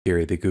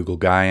Gary the Google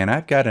Guy, and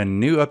I've got a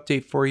new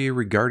update for you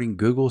regarding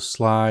Google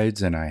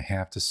Slides, and I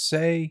have to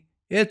say,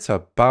 it's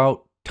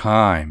about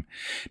time.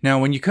 Now,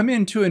 when you come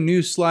into a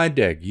new slide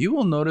deck, you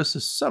will notice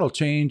a subtle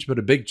change, but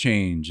a big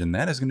change, and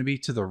that is going to be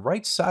to the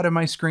right side of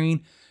my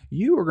screen.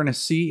 You are going to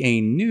see a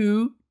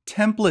new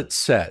template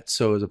set.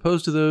 So as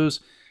opposed to those,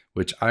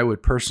 which I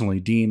would personally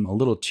deem a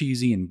little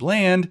cheesy and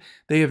bland,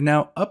 they have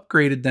now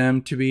upgraded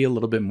them to be a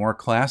little bit more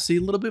classy,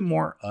 a little bit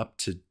more up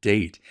to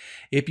date.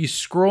 If you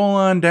scroll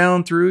on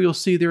down through, you'll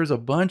see there's a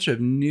bunch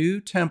of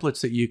new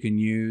templates that you can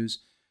use,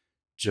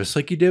 just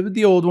like you did with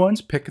the old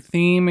ones. Pick a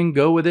theme and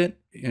go with it,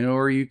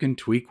 or you can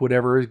tweak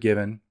whatever is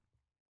given.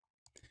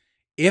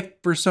 If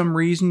for some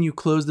reason you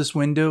close this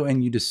window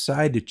and you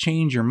decide to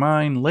change your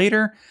mind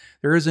later,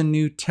 there is a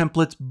new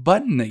templates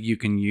button that you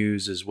can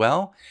use as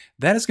well.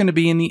 That is going to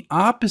be in the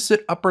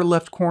opposite upper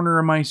left corner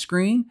of my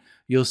screen.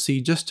 You'll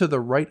see just to the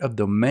right of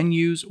the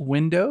menus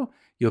window,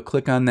 you'll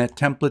click on that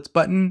templates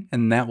button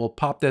and that will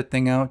pop that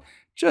thing out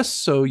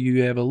just so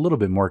you have a little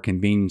bit more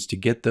convenience to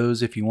get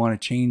those if you want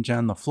to change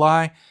on the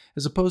fly,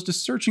 as opposed to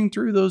searching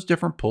through those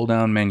different pull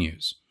down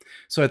menus.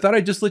 So I thought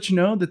I'd just let you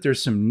know that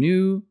there's some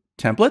new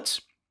templates.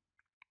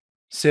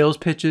 Sales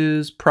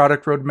pitches,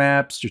 product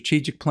roadmaps,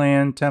 strategic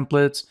plan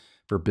templates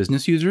for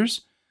business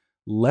users,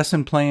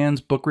 lesson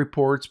plans, book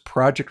reports,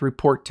 project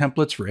report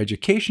templates for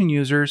education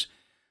users,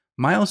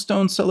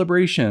 milestone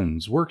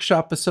celebrations,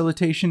 workshop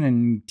facilitation,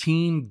 and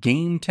team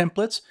game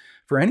templates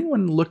for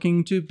anyone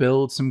looking to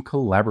build some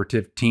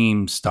collaborative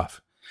team stuff.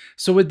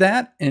 So with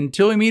that,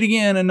 until we meet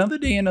again, another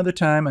day, another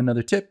time,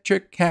 another tip,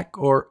 trick, hack,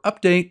 or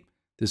update,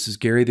 this is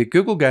Gary the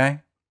Google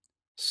Guy,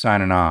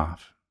 signing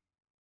off.